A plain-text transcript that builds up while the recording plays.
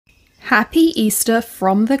Happy Easter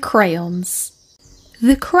from the crayons.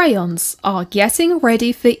 The crayons are getting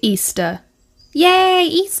ready for Easter. Yay,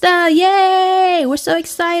 Easter, yay! We're so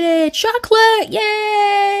excited! Chocolate,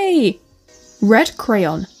 yay! Red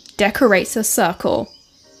crayon decorates a circle.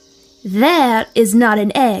 That is not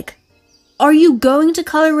an egg. Are you going to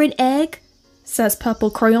color an egg? Says purple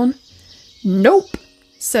crayon. Nope,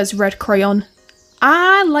 says red crayon.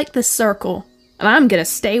 I like the circle, and I'm gonna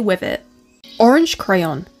stay with it. Orange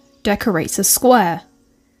crayon decorates a square.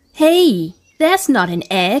 Hey, that's not an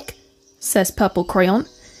egg, says purple crayon.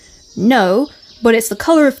 No, but it's the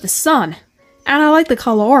color of the sun, and I like the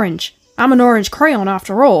color orange. I'm an orange crayon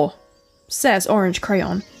after all, says orange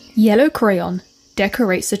crayon. Yellow crayon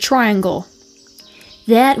decorates a triangle.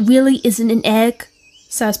 That really isn't an egg,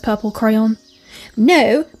 says purple crayon.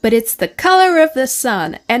 No, but it's the color of the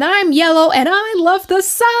sun, and I'm yellow and I love the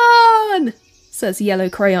sun, says yellow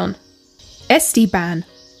crayon. Esteban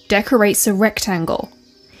decorates a rectangle.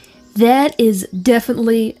 That is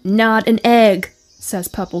definitely not an egg, says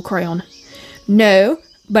purple crayon. No,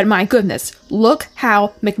 but my goodness, look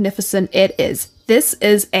how magnificent it is. This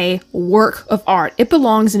is a work of art. It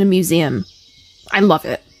belongs in a museum. I love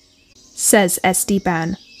it, says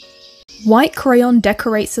Esteban. White crayon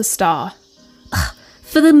decorates a star. Ugh,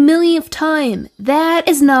 for the millionth time, that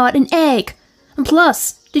is not an egg. And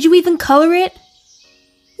plus, did you even color it?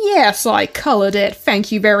 Yes, I colored it,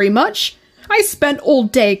 thank you very much. I spent all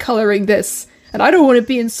day coloring this, and I don't want to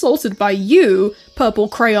be insulted by you, purple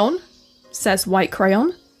crayon, says white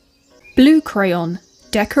crayon. Blue crayon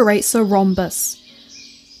decorates a rhombus.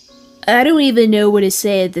 I don't even know what to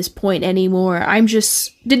say at this point anymore.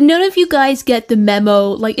 Did none of you guys get the memo?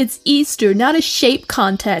 Like, it's Easter, not a shape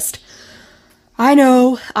contest. I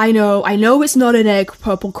know it's not an egg,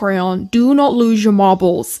 purple crayon. Do not lose your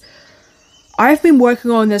marbles. I've been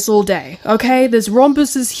working on this all day, okay? This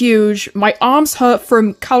rhombus is huge. My arms hurt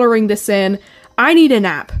from coloring this in. I need a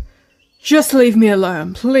nap. Just leave me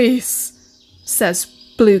alone, please, says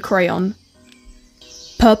blue crayon.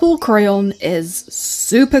 Purple crayon is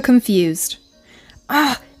super confused.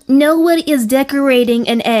 Nobody is decorating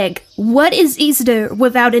an egg. What is Easter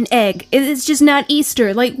without an egg? It's just not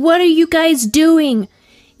Easter. Like, what are you guys doing?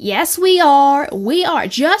 Yes, we are. We are.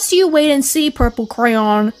 Just you wait and see, purple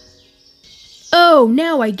crayon. Oh,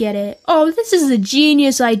 now I get it. Oh, this is a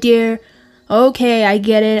genius idea. Okay, I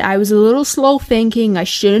get it. I was a little slow thinking. I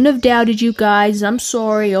shouldn't have doubted you guys. I'm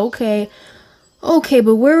sorry. Okay,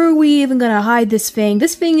 but where are we even gonna hide this thing?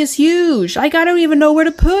 This thing is huge. I don't even know where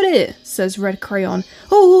to put it, says red crayon.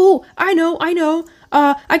 Oh, I know.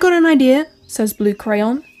 I got an idea, says blue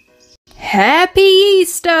crayon. Happy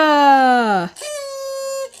Easter!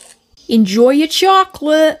 Enjoy your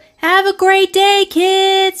chocolate. Have a great day,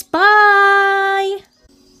 kids. Bye!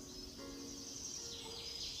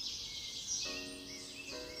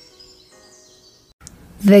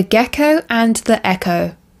 The Gecko and the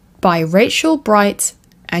Echo by Rachel Bright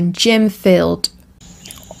and Jim Field.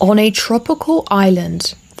 On a tropical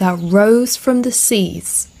island that rose from the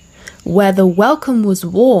seas, where the welcome was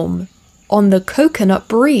warm on the coconut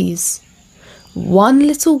breeze, one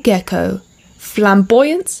little gecko,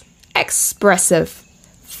 flamboyant, expressive,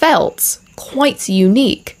 felt quite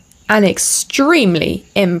unique and extremely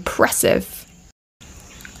impressive.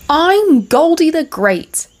 I'm Goldie the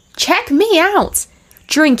Great. Check me out.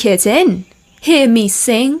 Drink it in. Hear me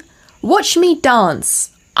sing. Watch me dance.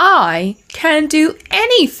 I can do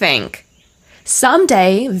anything.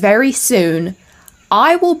 Someday, very soon,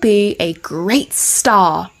 I will be a great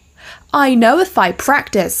star. I know if I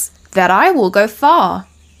practice that I will go far.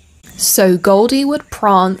 So Goldie would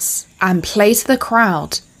prance and play to the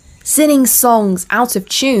crowd, singing songs out of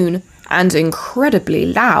tune and incredibly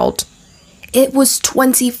loud. It was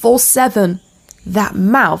 24/7. That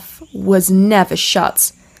mouth was never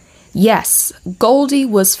shut. Yes, Goldie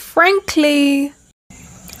was frankly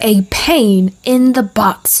a pain in the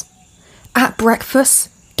butt. At breakfast,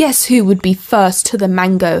 guess who would be first to the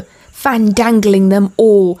mango, fandangling them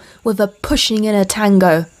all with a pushing in a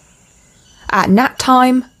tango. At nap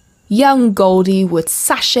time, young Goldie would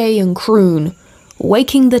sashay and croon,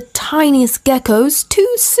 waking the tiniest geckos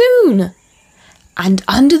too soon. And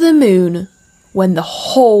under the moon, when the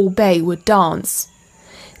whole bay would dance,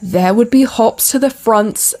 there would be hops to the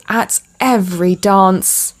fronts at every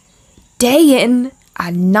dance. Day in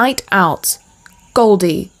and night out,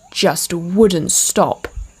 Goldie just wouldn't stop,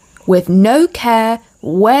 with no care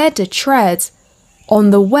where to tread on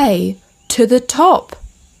the way to the top.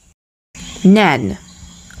 Then,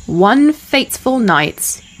 one fateful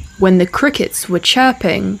night, when the crickets were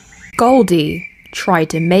chirping, Goldie tried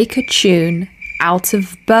to make a tune out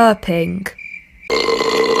of burping.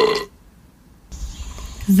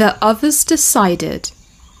 The others decided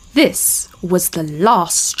this was the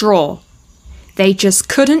last straw. They just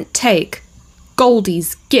couldn't take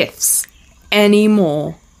Goldie's gifts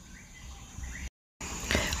anymore.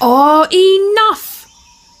 "Oh, enough!"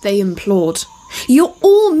 they implored. "You're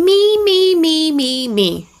all me.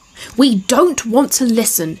 We don't want to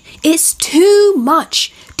listen. It's too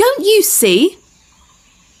much. Don't you see?"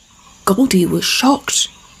 Goldie was shocked,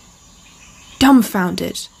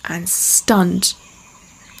 dumbfounded and stunned.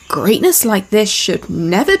 Greatness like this should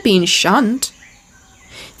never been shunned.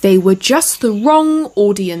 They were just the wrong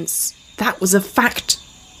audience. That was a fact.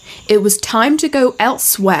 It was time to go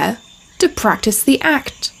elsewhere to practice the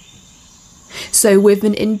act. So with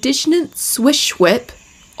an indignant swish whip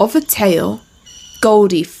of a tail,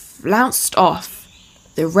 Goldie flounced off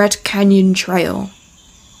the Red Canyon Trail.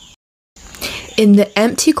 In the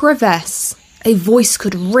empty crevasse, a voice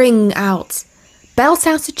could ring out, belt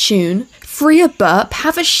out a tune, free a burp,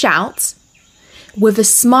 have a shout. With a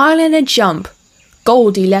smile and a jump,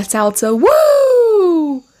 Goldie let out a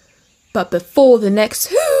woo! But before the next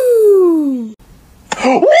whoo,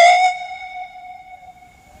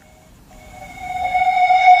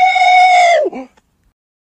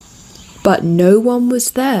 but no one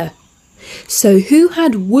was there. So who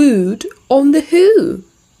had wooed on the who?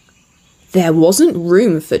 There wasn't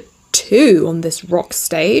room for two on this rock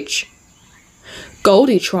stage.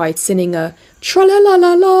 Goldie tried singing a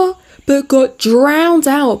tra-la-la-la-la, but got drowned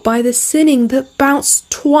out by the singing that bounced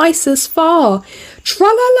twice as far.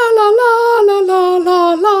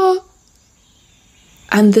 Tra-la-la-la-la-la-la-la.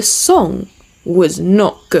 And the song was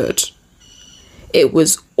not good. It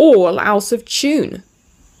was all out of tune.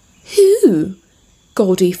 Who?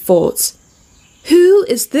 Goldie thought. Who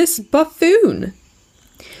is this buffoon?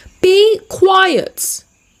 Be quiet,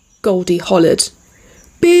 Goldie hollered.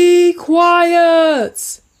 Be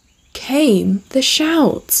quiet, came the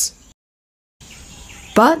shouts.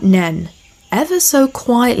 But then, ever so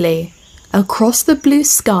quietly, across the blue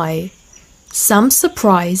sky, some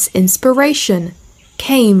surprise inspiration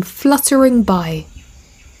came fluttering by.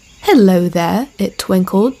 Hello there, it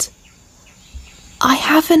twinkled. I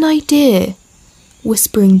have an idea,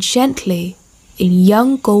 whispering gently in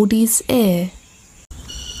young Goldie's ear.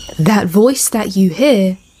 That voice that you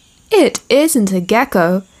hear, it isn't a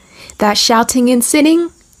gecko. That shouting and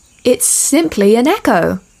singing, it's simply an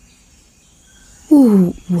echo.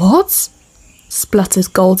 Ooh, what?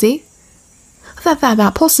 Spluttered Goldie.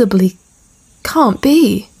 That possibly can't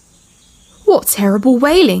be. What terrible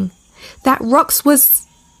wailing! That Rux was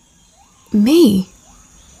me.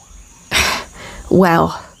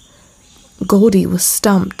 Well, Goldie was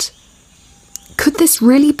stumped. Could this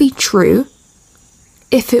really be true?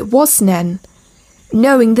 If it was then,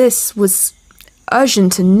 knowing this was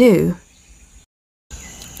urgent and new.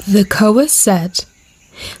 The Koa said,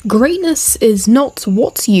 greatness is not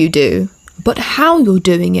what you do, but how you're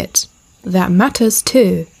doing it. That matters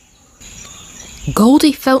too.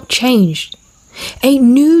 Goldie felt changed. A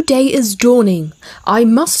new day is dawning. I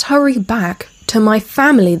must hurry back to my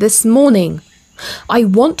family this morning. I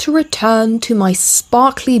want to return to my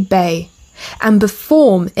sparkly bay and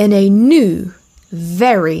perform in a new,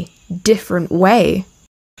 very different way.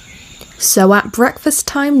 So at breakfast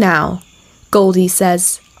time now, Goldie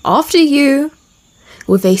says, after you,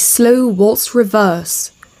 with a slow waltz reverse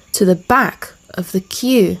to the back of the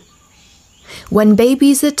queue. When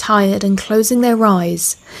babies are tired and closing their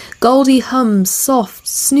eyes, Goldie hums soft,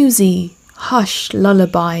 snoozy, hushed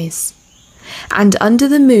lullabies. And under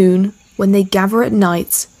the moon, when they gather at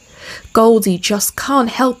night, Goldie just can't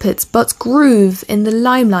help it but groove in the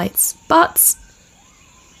limelight. But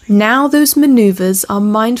now those maneuvers are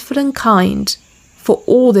mindful and kind for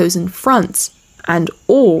all those in front and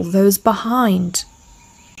all those behind,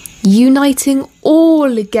 uniting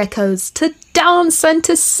all the geckos to dance and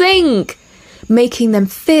to sing, making them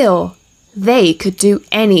feel they could do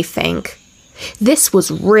anything. This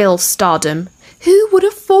was real stardom. Who would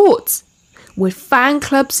have thought? With fan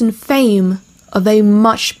clubs and fame of a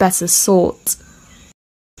much better sort.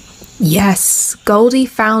 Yes, Goldie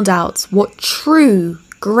found out what true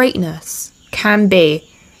greatness can be.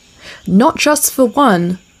 Not just for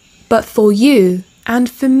one, but for you and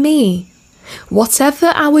for me. Whatever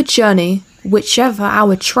our journey, whichever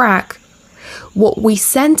our track, what we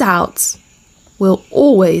send out will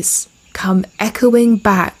always come echoing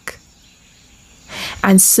back.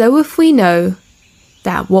 And so if we know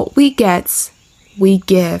that what we get, we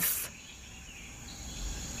give,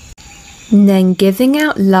 then giving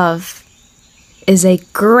out love is a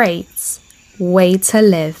great way to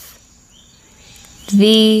live.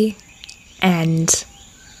 The end.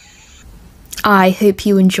 I hope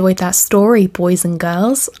you enjoyed that story, boys and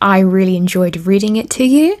girls. I really enjoyed reading it to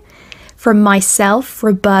you. From myself,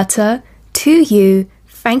 Roberta, to you,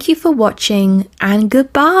 thank you for watching and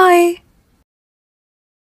goodbye.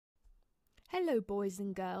 Hello, boys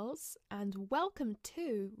and girls, and welcome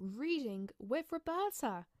to Reading with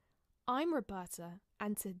Roberta. I'm Roberta,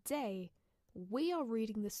 and today we are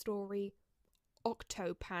reading the story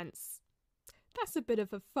Octopants. That's a bit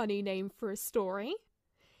of a funny name for a story.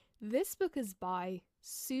 This book is by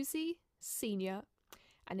Susie Senior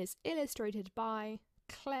and is illustrated by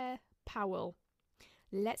Claire Powell.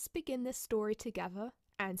 Let's begin this story together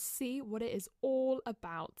and see what it is all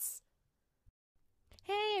about.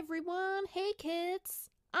 Hey everyone, hey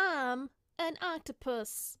kids, I'm an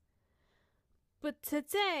octopus. But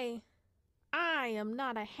today, I am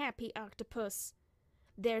not a happy octopus.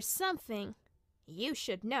 There's something you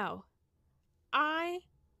should know. I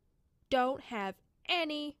don't have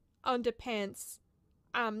any underpants.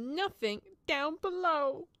 I'm nothing down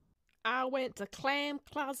below. I went to Clam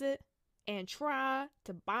Closet and tried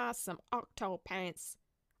to buy some octo pants.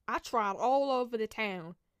 I tried all over the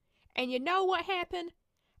town. And you know what happened?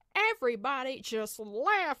 Everybody just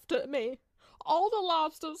laughed at me. All the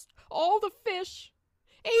lobsters, all the fish,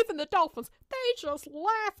 even the dolphins, they just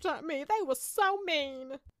laughed at me. They were so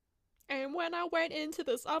mean. And when I went into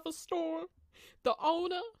this other store, the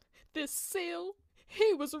owner, this seal,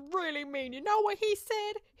 he was really mean. You know what he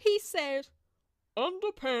said? He said,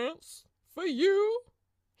 "Underpants for you?"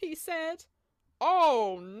 He said.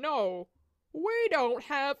 "Oh no, we don't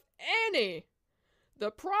have any. The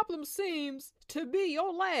problem seems to be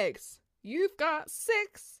your legs. You've got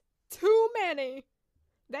 6 too many."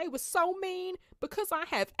 They were so mean because I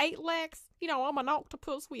have 8 legs. You know, I'm an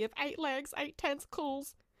octopus. We have 8 legs, 8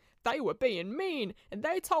 tentacles. They were being mean, and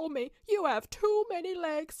they told me, "You have too many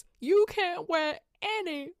legs. You can't wear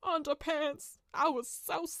any underpants." I was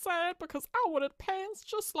so sad because I wanted pants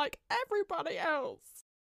just like everybody else.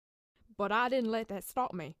 But I didn't let that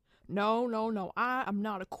stop me. No, no, no, I am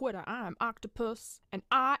not a quitter. I am octopus, and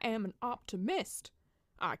I am an optimist.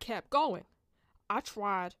 I kept going. I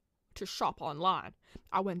tried to shop online.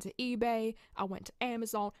 I went to eBay, I went to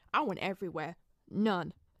Amazon, I went everywhere.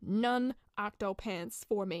 None octo pants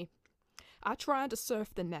for me. I tried to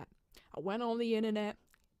surf the net. I went on the internet,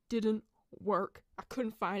 didn't work. I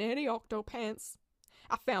couldn't find any octo pants.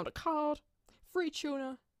 I found a card, free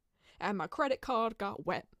tuna, and my credit card got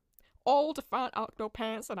wet. All to find octo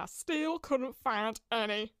pants, and I still couldn't find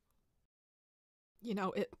any. You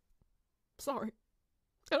know, it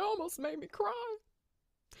almost made me cry.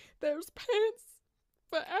 There's pants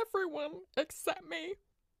for everyone except me.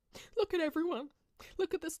 Look at everyone.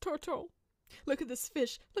 Look at this turtle. Look at this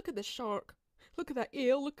fish. Look at this shark. Look at that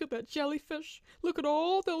eel. Look at that jellyfish. Look at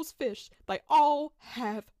all those fish. They all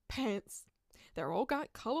have pants. They're all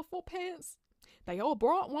got colorful pants. They all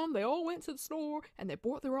brought one. They all went to the store and they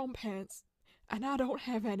bought their own pants. And I don't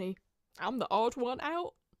have any. I'm the odd one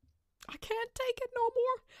out. I can't take it no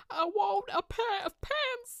more. I want a pair of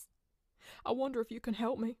pants. I wonder if you can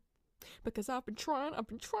help me. Because I've been trying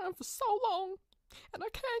for so long, and I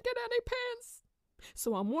can't get any pants.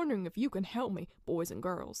 So I'm wondering if you can help me, boys and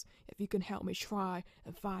girls. If you can help me try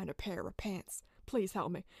and find a pair of pants. Please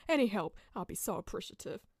help me. Any help, I'll be so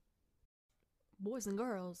appreciative. Boys and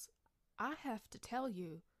girls, I have to tell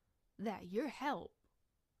you that your help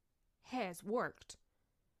has worked.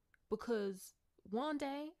 Because one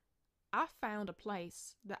day, I found a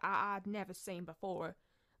place that I'd never seen before.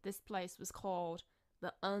 This place was called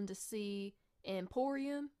the Undersea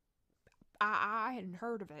Emporium. I hadn't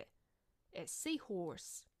heard of it. A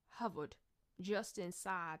seahorse hovered just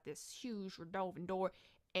inside this huge revolving door,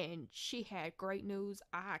 and she had great news.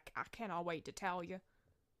 I cannot wait to tell you.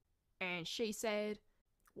 And she said,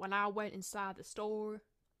 when I went inside the store,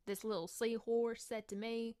 this little seahorse said to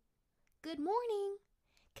me, "Good morning.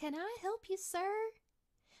 Can I help you, sir?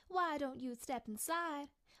 Why don't you step inside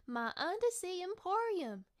my undersea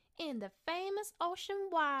emporium in the famous ocean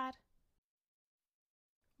wide?"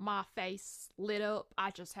 My face lit up. I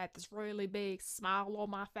just had this really big smile on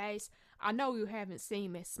my face. I know you haven't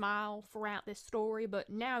seen me smile throughout this story, but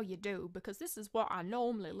now you do, because this is what I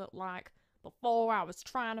normally look like. Before I was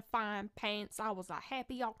trying to find pants, I was a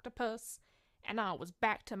happy octopus, and I was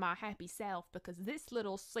back to my happy self because this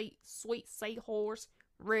little sweet seahorse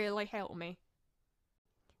really helped me.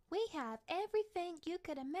 "We have everything you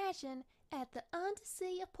could imagine at the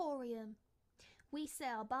Undersea Emporium. We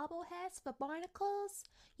sell bobble hats for barnacles.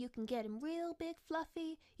 You can get them real big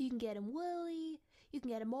fluffy. You can get them woolly. You can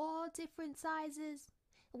get them all different sizes.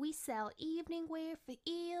 We sell evening wear for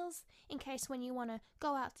eels, in case when you want to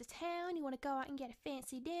go out to town, you want to go out and get a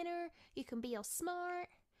fancy dinner, you can be all smart.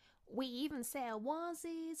 We even sell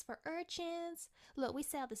onesies for urchins. Look, we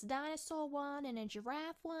sell this dinosaur one and a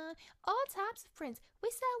giraffe one. All types of prints. We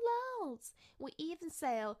sell loads. We even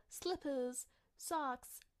sell slippers,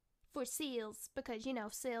 socks for seals because, you know,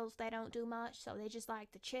 seals, they don't do much, so they just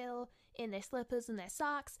like to chill in their slippers and their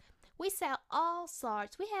socks. We sell all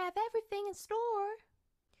sorts. We have everything in store.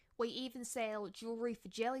 We even sell jewelry for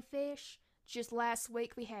jellyfish. Just last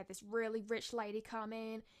week we had this really rich lady come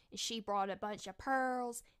in and she brought a bunch of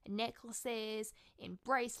pearls and necklaces and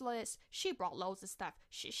bracelets. She brought loads of stuff.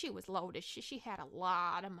 She was loaded. She had a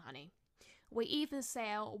lot of money. We even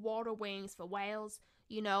sell water wings for whales,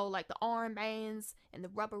 you know, like the armbands and the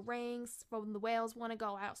rubber rings for when the whales want to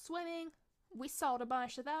go out swimming. We sold a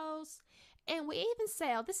bunch of those. And we even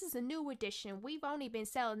sell, this is a new edition, we've only been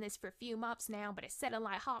selling this for a few months now, but it's selling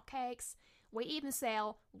like hotcakes. We even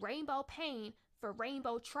sell rainbow paint for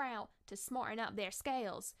rainbow trout to smarten up their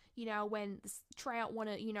scales. You know, when the trout want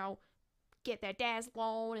to, you know, get their dazzle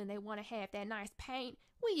on and they want to have that nice paint,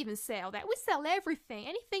 we even sell that. We sell everything.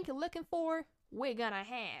 Anything you're looking for, we're gonna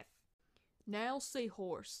have. Now,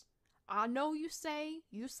 Seahorse, I know you say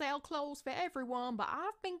you sell clothes for everyone, but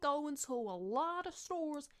I've been going to a lot of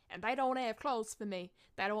stores and they don't have clothes for me.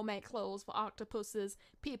 They don't make clothes for octopuses,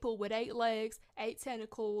 people with 8 legs, 8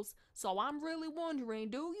 tentacles. So I'm really wondering,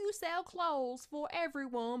 do you sell clothes for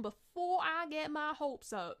everyone before I get my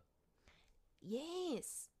hopes up?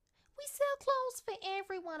 Yes, we sell clothes for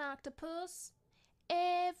everyone, Octopus.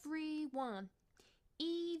 Everyone.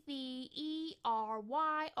 EVERYONE.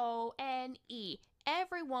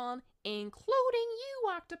 Everyone, including you,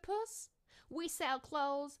 Octopus. We sell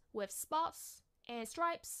clothes with spots and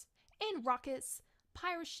stripes and rockets,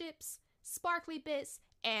 pirate ships, sparkly bits,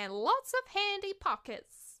 and lots of handy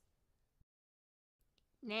pockets.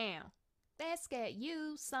 Now, let's get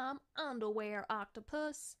you some underwear,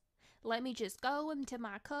 Octopus. Let me just go into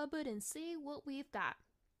my cupboard and see what we've got.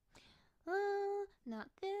 Not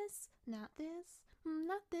this, not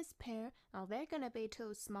this pair. Oh, they're gonna be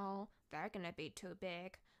too small. They're gonna be too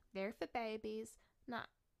big. They're for babies. Not,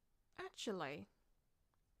 actually.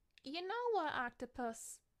 You know what,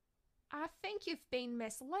 Octopus? I think you've been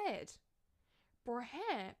misled.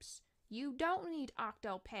 Perhaps you don't need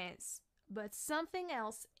octo pants, but something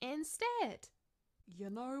else instead. You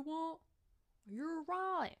know what? You're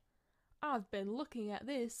right. I've been looking at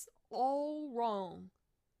this all wrong.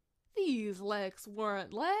 These legs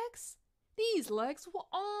weren't legs. These legs were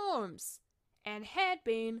arms, and had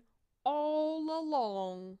been all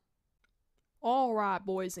along. Alright,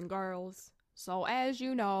 boys and girls. So as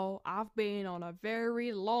you know, I've been on a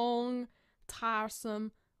very long,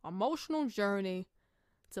 tiresome, emotional journey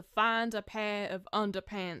to find a pair of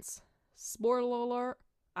underpants. Spoiler alert,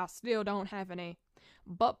 I still don't have any.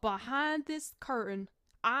 But behind this curtain,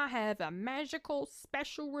 I have a magical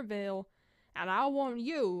special reveal, and I want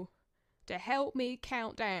you to help me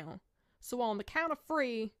count down. So on the count of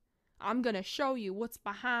 3, I'm gonna show you what's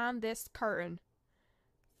behind this curtain.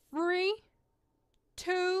 3,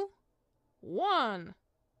 2, 1.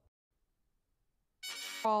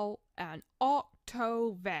 Oh, an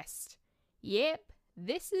octo vest. Yep,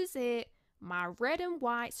 this is it. My red and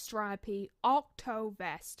white stripy octo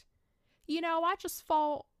vest. You know, I just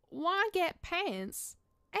thought, why get pants?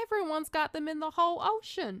 Everyone's got them in the whole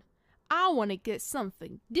ocean. I want to get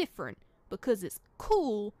something different because it's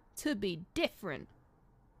cool to be different.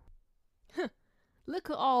 Look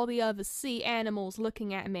at all the other sea animals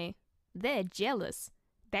looking at me. They're jealous.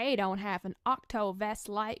 They don't have an octo vest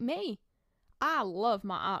like me. I love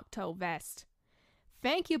my octo vest.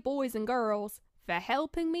 Thank you, boys and girls, for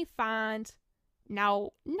helping me find,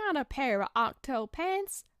 no, not a pair of octo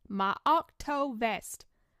pants, my octo vest.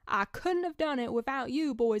 I couldn't have done it without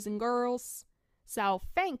you, boys and girls. So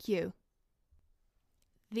thank you.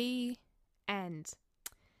 The end.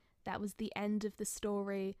 That was the end of the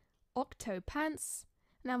story Octopants,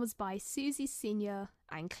 and that was by Susie Senior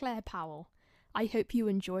and Claire Powell. I hope you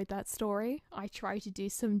enjoyed that story. I tried to do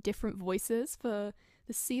some different voices for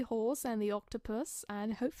the seahorse and the octopus,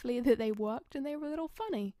 and hopefully that they worked and they were a little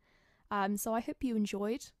funny. So I hope you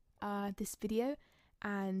enjoyed this video,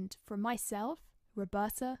 and from myself,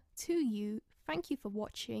 Roberta, to you, thank you for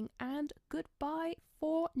watching, and goodbye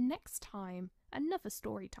for next time. Another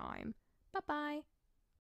story time. Bye-bye.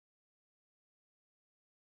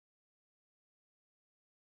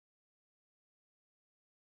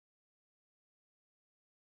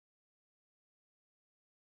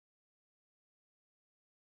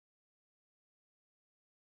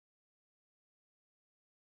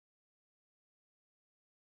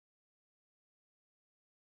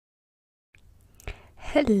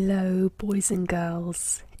 Hello, boys and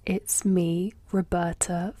girls. It's me,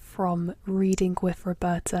 Roberta, from Reading with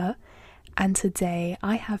Roberta, and today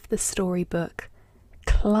I have the storybook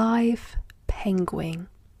Clive Penguin.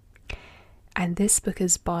 And this book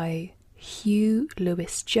is by Hugh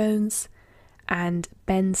Lewis Jones and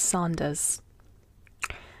Ben Saunders.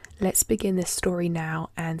 Let's begin this story now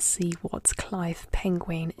and see what Clive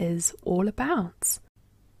Penguin is all about.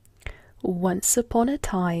 Once upon a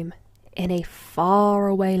time, in a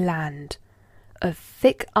faraway land of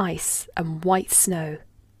thick ice and white snow,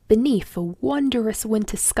 beneath a wondrous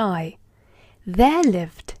winter sky, there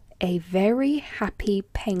lived a very happy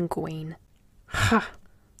penguin. Ha!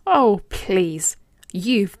 Oh, please,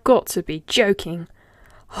 you've got to be joking.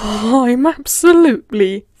 I'm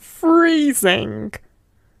absolutely freezing.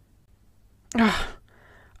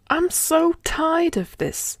 I'm so tired of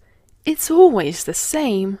this. It's always the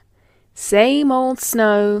same. Same old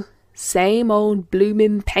snow, same old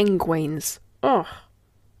bloomin' penguins. Ugh.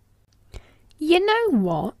 You know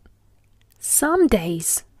what? Some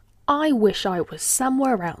days I wish I was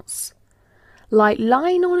somewhere else. Like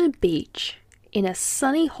lying on a beach, in a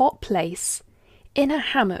sunny hot place, in a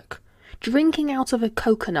hammock, drinking out of a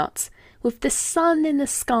coconut, with the sun in the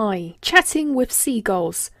sky, chatting with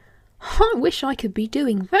seagulls. I wish I could be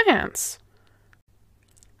doing that.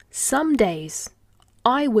 Some days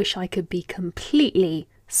I wish I could be completely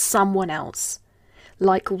someone else,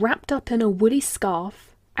 like wrapped up in a woolly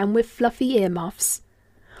scarf and with fluffy earmuffs,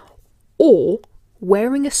 or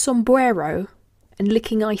wearing a sombrero and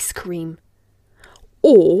licking ice cream,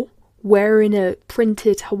 or wearing a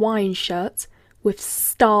printed Hawaiian shirt with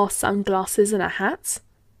star sunglasses and a hat.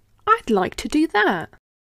 I'd like to do that.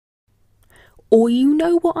 Or you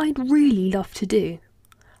know what I'd really love to do?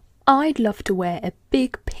 I'd love to wear a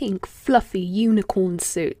big pink fluffy unicorn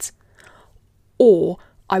suit. Or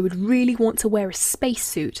I would really want to wear a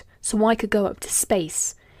spacesuit so I could go up to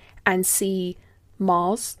space and see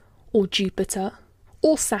Mars or Jupiter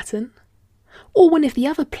or Saturn or one of the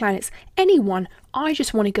other planets. Anyone. I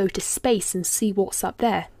just want to go to space and see what's up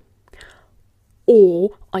there.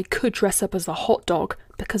 Or I could dress up as a hot dog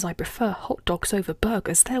because I prefer hot dogs over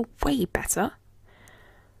burgers. They're way better.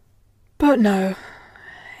 But no,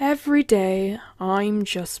 every day I'm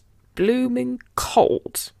just blooming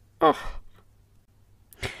cold. Ugh.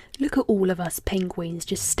 Look at all of us penguins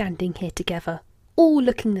just standing here together, all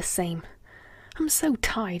looking the same. I'm so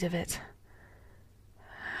tired of it.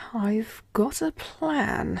 I've got a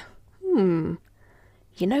plan. You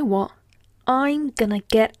know what? I'm gonna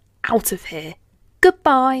get out of here.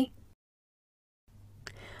 Goodbye.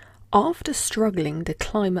 After struggling to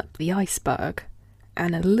climb up the iceberg,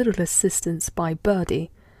 and a little assistance by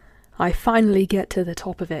Birdie, I finally get to the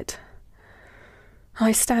top of it.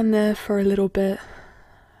 I stand there for a little bit,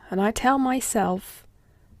 and I tell myself,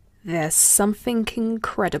 there's something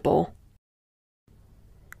incredible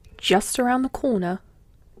just around the corner,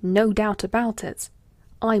 no doubt about it.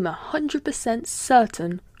 I'm 100%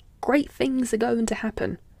 certain great things are going to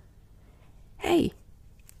happen. Hey,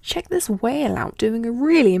 check this whale out doing a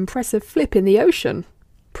really impressive flip in the ocean.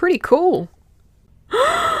 Pretty cool.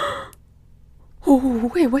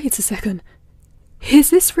 Oh, wait a second. Is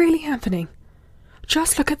this really happening?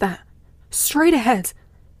 Just look at that. Straight ahead.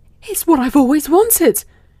 It's what I've always wanted.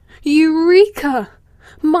 Eureka!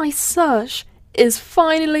 My search is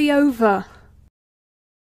finally over.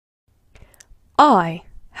 I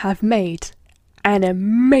have made an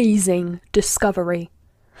amazing discovery.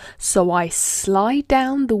 So I slide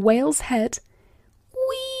down the whale's head,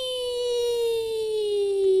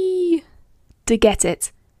 whee, to get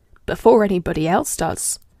it before anybody else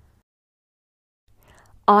does.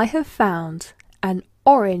 I have found an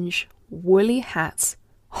orange woolly hat.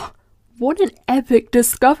 What an epic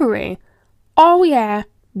discovery! Oh yeah,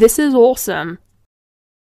 this is awesome.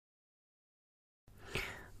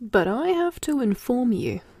 But I have to inform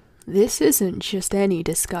you, this isn't just any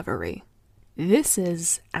discovery. This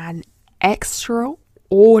is an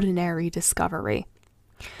extraordinary discovery.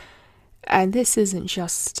 And this isn't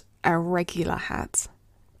just a regular hat.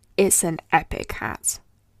 It's an epic hat.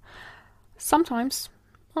 Sometimes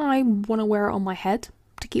I want to wear it on my head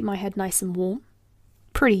to keep my head nice and warm.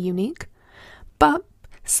 Pretty unique. But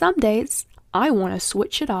some days I want to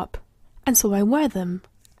switch it up, and so I wear them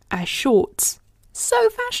as shorts. So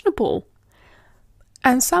fashionable.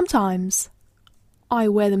 And sometimes I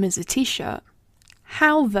wear them as a t-shirt.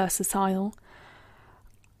 How versatile.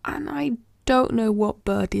 And I don't know what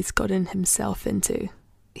Birdie's gotten himself into.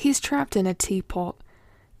 He's trapped in a teapot.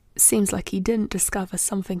 Seems like he didn't discover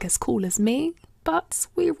something as cool as me, but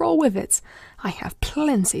we roll with it. I have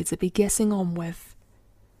plenty to be getting on with.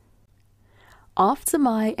 After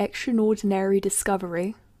my extraordinary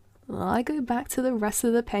discovery, I go back to the rest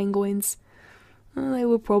of the penguins. They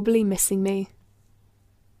were probably missing me.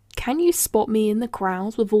 Can you spot me in the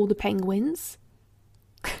crowd with all the penguins?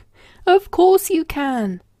 Of course you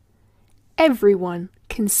can. Everyone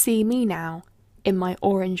can see me now in my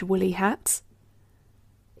orange woolly hat.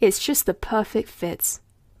 It's just the perfect fit.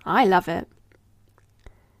 I love it.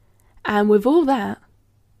 And with all that,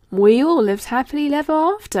 we all lived happily ever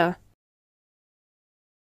after.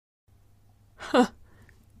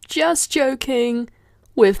 Just joking.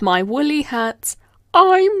 With my woolly hat,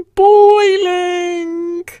 I'm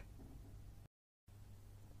boiling!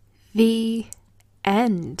 The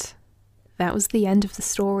end. That was the end of the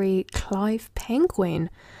story Clive Penguin.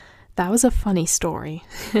 That was a funny story.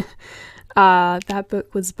 That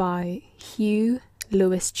book was by Hugh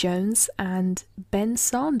Lewis-Jones and Ben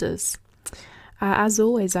Sanders. As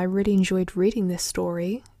always, I really enjoyed reading this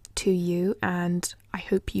story to you, and I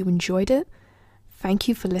hope you enjoyed it. Thank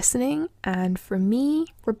you for listening, and from me,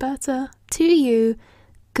 Roberta, to you,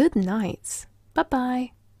 good night.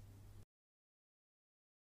 Bye-bye.